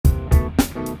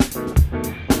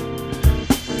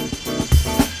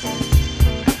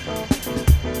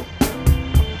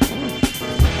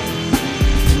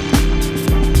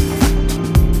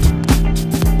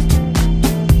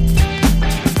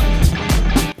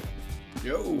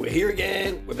Whoa, we're here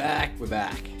again. We're back.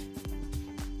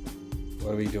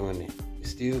 What are we doing? We're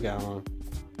still going on.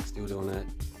 Still doing that.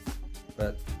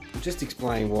 But I'll just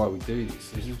explain why we do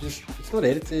this. It's not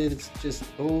edited. It's just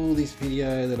all this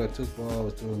video that I took while I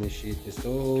was doing this shit. Just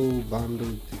all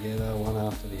bundled together, one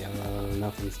after the other.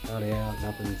 Nothing's cut out.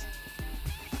 Nothing's...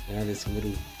 You know, there's some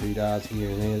little doodads here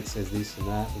and there that says this and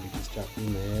that. We can just jump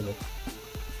in there. But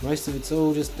most of it's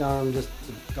all just done just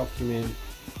to document,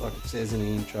 like it says in the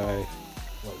intro,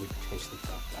 what we potentially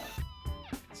fucked up.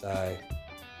 So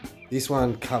this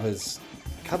one covers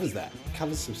that,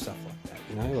 covers some stuff like that,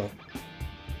 you know, like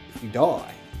if you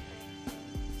die,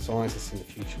 scientists in the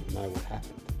future will know what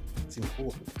happened. It's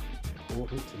important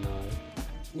to know.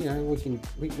 You know,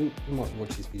 we might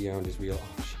watch this video and just realise,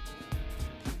 oh shit,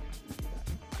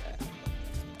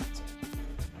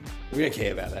 we don't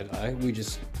care about that though.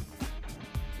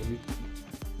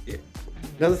 Yeah.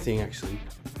 Another thing actually,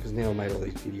 because now I made all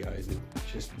these videos and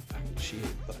it's just fucking shit,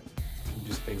 but we've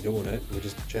just been doing it, we're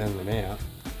just churning them out.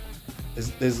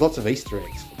 There's lots of Easter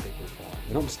eggs for people to find.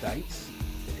 They're not mistakes,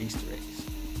 they're Easter eggs.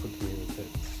 Put them in on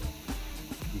purpose. So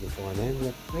you can find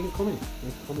them, make a comment.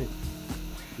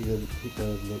 Either hit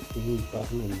the thingy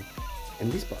button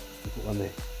and this button. Put one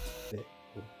there,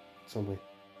 or somewhere.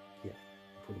 Yeah,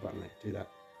 put a button there, do that.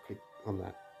 Click on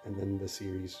that, and then the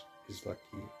series is like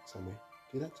here somewhere.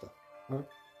 Do that stuff. Alright,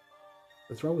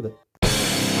 let's roll with it.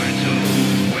 Where to,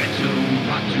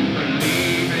 what to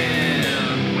believe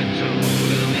in, where to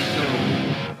really so.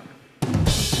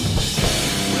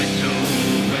 Where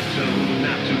to,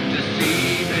 not to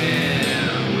deceive in,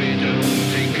 we don't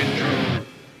take control.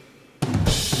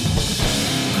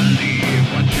 Believe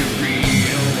what you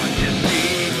real, what you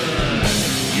see, but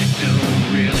you don't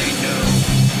really know.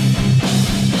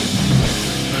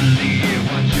 Believe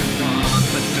what you want,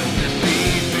 but don't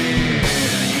deceive me.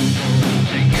 You won't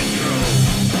take control.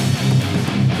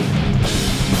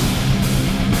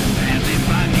 As if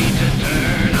I need to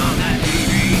turn on that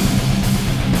TV.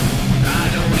 I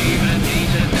don't even need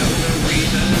to know the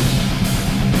reasons.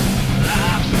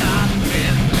 Life's not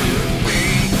meant to be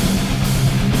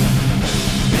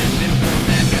misinformed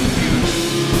and confused.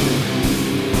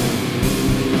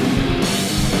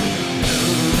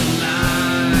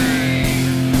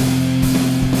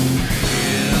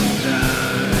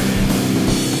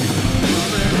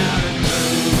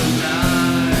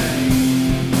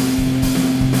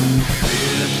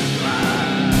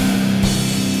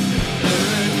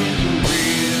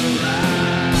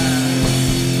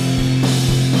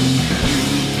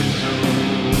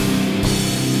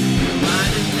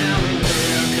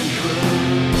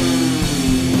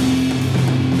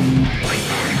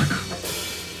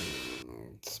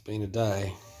 It's been a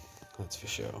day, that's for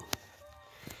sure.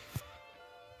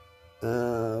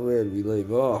 Where did we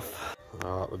leave off?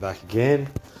 Alright, we're back again.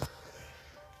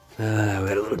 We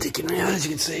had a little dicking around, as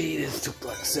you can see. It took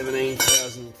like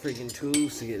 17,000 freaking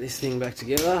tools to get this thing back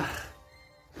together.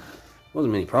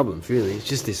 Wasn't many problems really, it's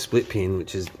just this split pin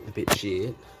which is a bit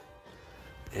shit.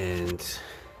 And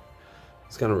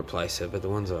it's going to replace it, but the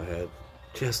ones I had,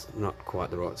 just not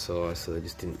quite the right size, so they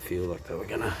just didn't feel like they were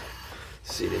going to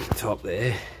sit in the top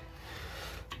there.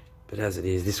 But as it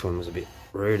is, this one was a bit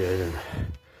rooted, and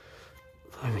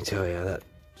let me tell you, that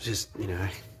just, you know,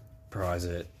 prise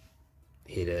it,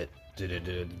 hit it,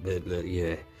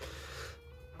 yeah.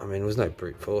 I mean, there was no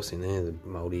brute force in there, the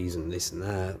Maldies and this and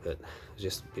that, but it was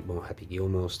just a bit more Happy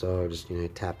Gilmore style, just, you know,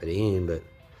 tap it in, but it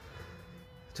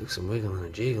took some wiggling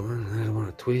and jiggling. I don't want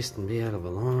to twist and be out of a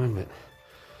line, but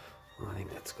I think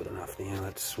that's good enough now.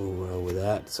 That's all well with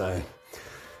that. So,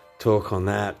 torque on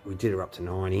that, we did her up to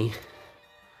 90,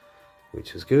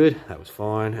 which was good, that was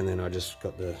fine. And then I just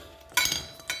got the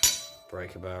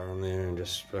breaker bar on there and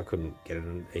just, I couldn't get it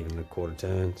even a quarter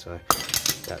turn, so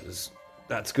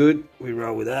that's good. We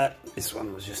roll with that. This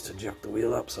one was just to jock the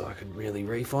wheel up so I could really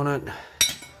reef on it.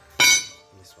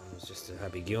 This one was just a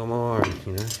Happy Gilmore, and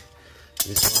you know,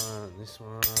 this one and this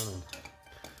one,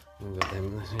 and we got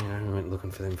them, you know, we went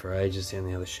looking for them for ages down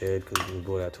the other shed because we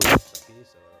bought our tools up here,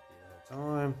 so we're up here the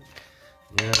whole time.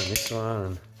 Yeah, and this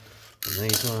one and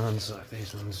these ones, like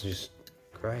these ones are just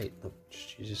great. Look,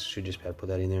 you should just be able to put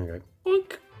that in there and go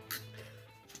boink.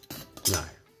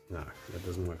 No, that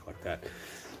doesn't work like that.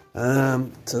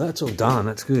 So that's all done,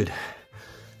 that's good.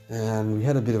 And we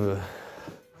had a bit of a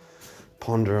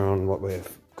ponder on what we've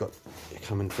got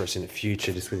coming for us in the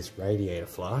future just with this radiator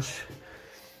flush.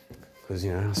 Because,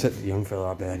 you know, I set the young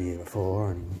fella up out here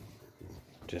before and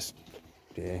just,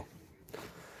 yeah,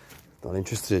 not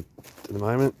interested at the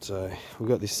moment. So we've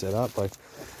got this set up. I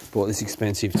bought this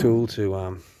expensive tool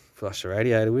to flush the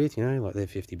radiator with, you know, like they're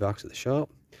 $50 at the shop.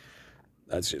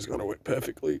 that's just going to work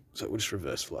perfectly. So we'll just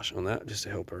reverse flush on that just to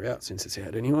help her out since it's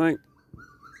out anyway.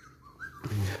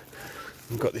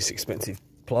 We've got this expensive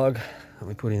plug that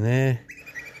we put in there.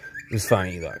 It was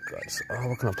funny, like, oh,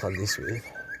 what can I plug this with?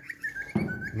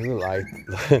 I'm a little late.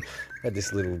 I had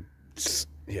this little,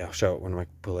 yeah, I'll show it when I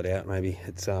pull it out maybe.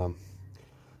 It's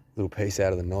little piece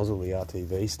out of the nozzle, the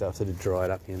RTV stuff that had dried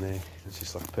up in there. It's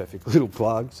just like a perfect little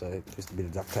plug, so just a bit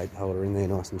of duct tape to hold her in there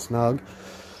nice and snug.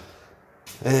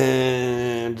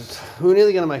 And we were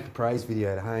nearly going to make a praise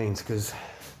video to Haynes because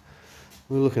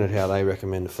we were looking at how they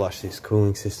recommend to flush this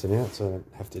cooling system out so I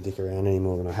don't have to dick around any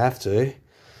more than I have to.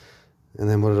 And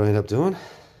then what did I end up doing?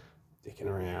 Dicking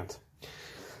around.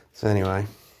 So anyway,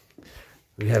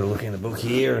 we had a look in the book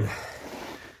here, and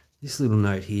this little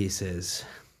note here says,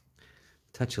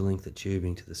 touch a length of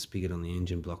tubing to the spigot on the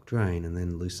engine block drain and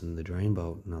then loosen the drain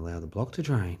bolt and allow the block to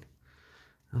drain.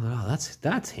 I thought, oh,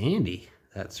 that's handy.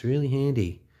 That's really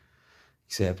handy.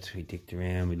 Except we dicked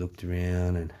around, we looked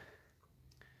around, and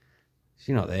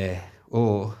she's not there.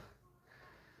 Or,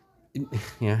 you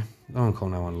know, I don't call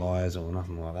no one liars or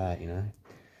nothing like that, you know.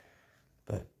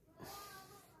 But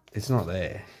it's not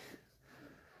there.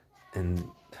 And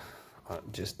I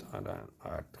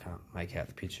can't make out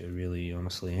the picture really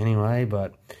honestly anyway,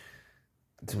 but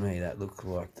to me that looked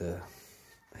like the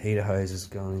heater hoses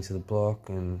going into the block,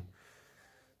 and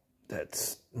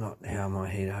that's not how my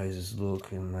heater hoses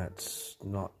look, and that's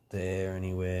not there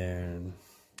anywhere, and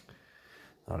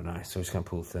I don't know, so we're just going to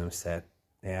pull the thermostat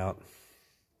out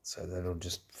so that it'll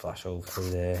just flush all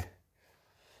through there.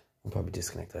 I'll probably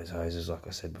disconnect those hoses like I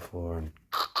said before and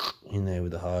in there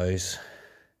with the hose.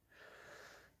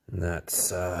 And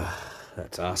that's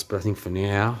us, but I think for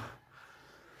now,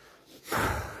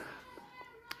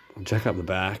 I'll jack up the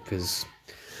back because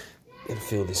I'm going to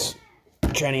fill this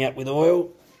tranny up with oil.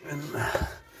 And look,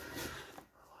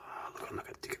 I'm not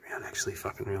going to dick around actually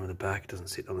fucking around with the back. It doesn't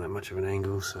sit on that much of an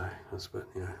angle, so but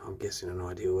you know, I'm guessing in an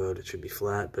ideal world it should be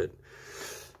flat, but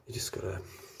you just got to,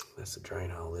 that's the drain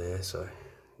hole there, so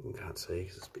you can't see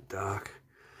because it's a bit dark,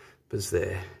 but it's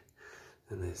there.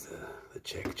 And there's the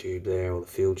check tube there, or the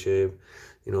fill tube.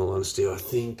 In all honesty, I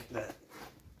think that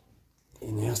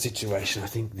in our situation, I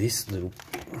think this little,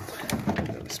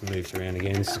 it's moved around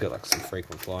again. This has got like some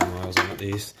frequent flyer miles on it,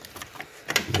 this.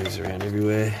 It moves around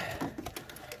everywhere.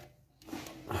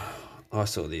 I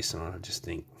saw this and I just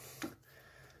think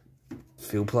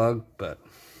fill plug, but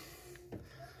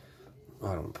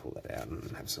I don't want to pull that out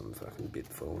and have some fucking bit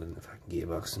fall in the fucking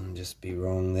gearbox and just be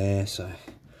wrong there, so.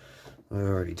 I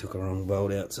already took a wrong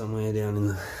bolt out somewhere down in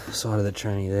the side of the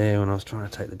tranny there when I was trying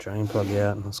to take the drain plug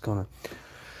out, and I was kind of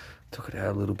took it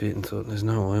out a little bit and thought there's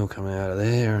no oil coming out of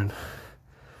there, and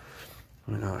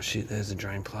I went, oh shit, there's the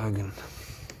drain plug, and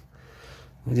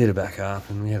we did it back up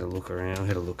and we had a look around, we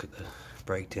had a look at the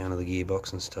breakdown of the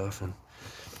gearbox and stuff, and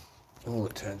all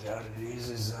it turns out it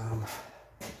is I don't know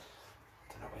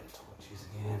where the torch is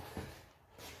again.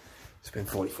 Spend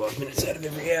 45 minutes out of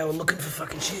every hour looking for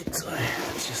fucking shit, so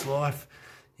it's just life.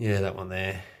 Yeah, that one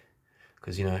there,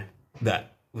 because you know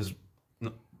that was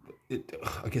not.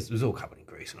 I guess it was all covered in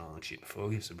grease and oil and shit before.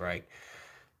 Give us a break.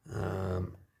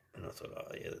 And I thought,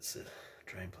 oh yeah, that's the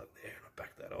drain plug there, and I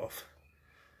backed that off.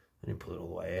 I didn't pull it all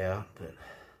the way out, but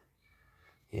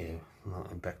yeah,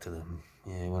 back to them.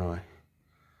 Yeah, when I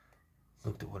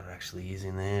looked at what it actually is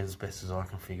in there, as best as I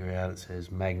can figure out, it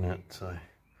says magnet, so.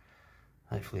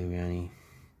 Hopefully we only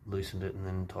loosened it and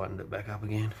then tightened it back up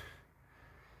again.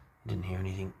 Didn't hear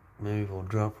anything move or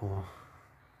drop or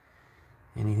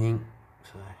anything,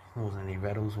 so there wasn't any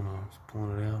rattles when I was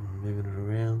pulling it out and moving it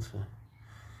around, so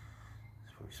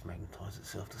it's probably just magnetised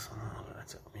itself to something. I don't know,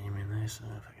 that's aluminium in there, so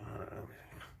I don't know.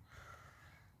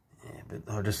 Yeah,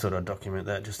 but I just thought I'd document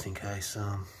that just in case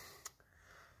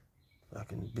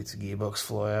fucking bits of gearbox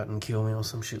fly out and kill me or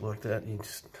some shit like that. You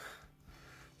just,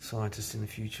 scientists in the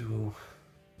future will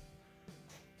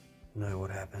know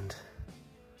what happened.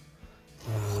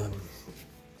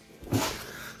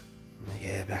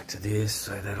 Yeah, back to this,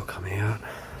 so that'll come out.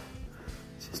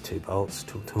 It's just 2 bolts,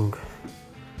 tunk,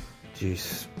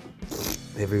 juice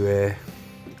everywhere.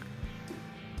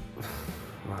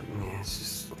 Right, yeah, it's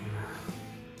just,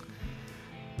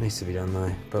 needs to be done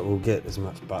though, but we'll get as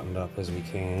much buttoned up as we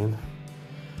can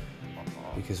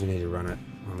because we need to run it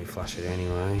when we flush it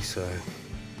anyway, so.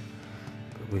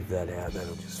 With that out,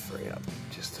 that'll just free up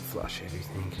just to flush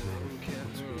everything, and then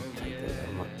once we take that out,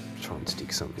 I might try and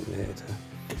stick something there to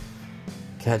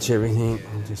catch everything.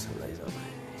 I'll just have these up.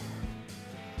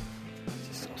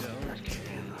 Just off the back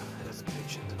and the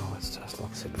connections and all that stuff.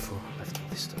 Like I said before, I left all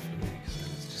this stuff in there because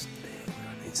it's just there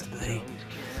where it needs to be.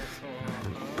 I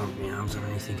haven't bumped my arms or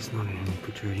anything because It's not in any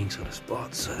protruding sort of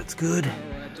spots, so that's good.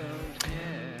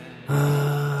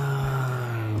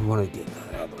 I want to get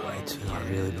that out of the way too,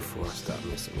 really, before I start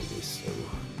messing with this. So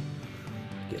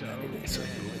get that in there so I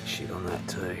can leak shit on that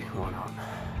too. Why not?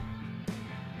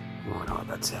 Why not?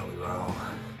 That's how we roll.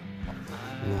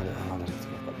 Another, I don't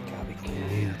think I've got the carby cleaner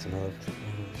here. That's another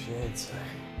shed. So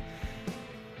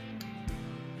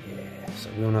yeah, so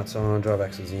wheel nuts on, drive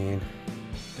axles in.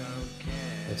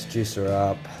 Let's juice her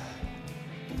up.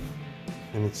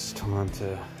 And it's time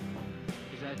to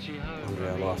under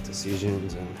our life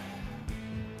decisions and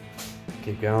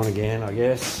keep going again, I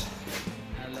guess.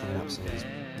 Clean up some of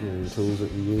these tools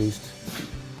that we used.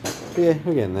 But yeah,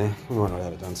 we're getting there. We might not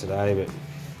have it done today, but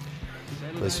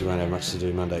at least we won't have much to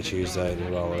do Monday, Tuesday to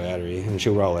roll her out of here. And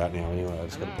she'll roll out now anyway. I've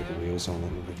just got to put the wheels on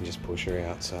and we can just push her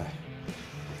out. So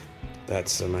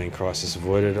that's the main crisis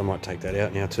avoided. I might take that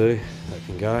out now too. That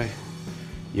can go.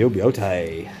 You'll be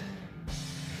okay.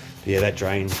 Yeah, that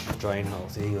drain hole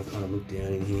thing, I kind of looked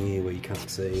down in here where you can't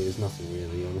see, there's nothing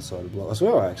really on the side of the block. I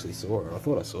swear I actually saw it. I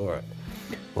thought I saw it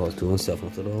while I was doing stuff, and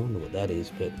I thought, oh, I wonder what that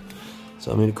is. But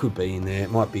so I mean, it could be in there.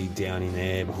 It might be down in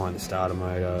there behind the starter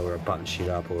motor where I buttoned shit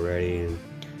up already and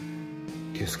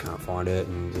just can't find it,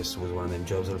 and this was one of them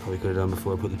jobs that I probably could have done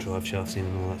before I put the drive shafts in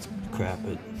and all that crap.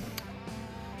 But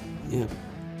yeah,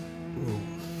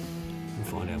 we'll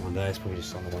find out one day. It's probably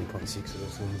just on the 1.6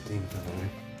 or something. I don't know.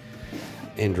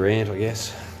 End rant, I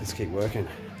guess. Let's keep working.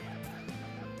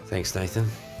 Thanks, Nathan.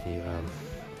 You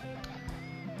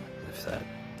left that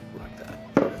like that.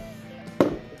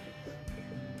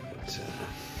 But,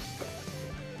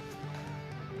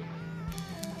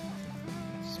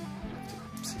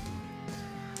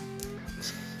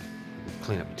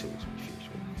 clean up your tools when you finish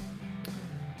with them.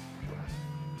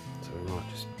 So we might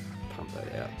just pump that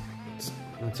out.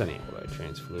 It's only auto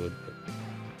trans fluid, but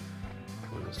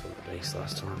when I was talking about beast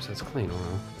last time, so it's clean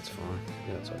oil, that's fine.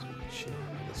 Yeah, that's always good shit.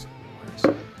 That's no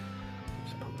worries.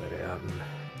 Just pump that out, and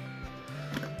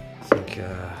I think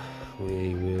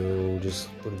we will just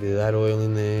put a bit of that oil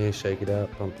in there, shake it up,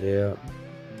 pump it out,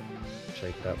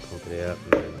 shake it up, pump it out,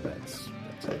 and then that's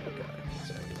how we go.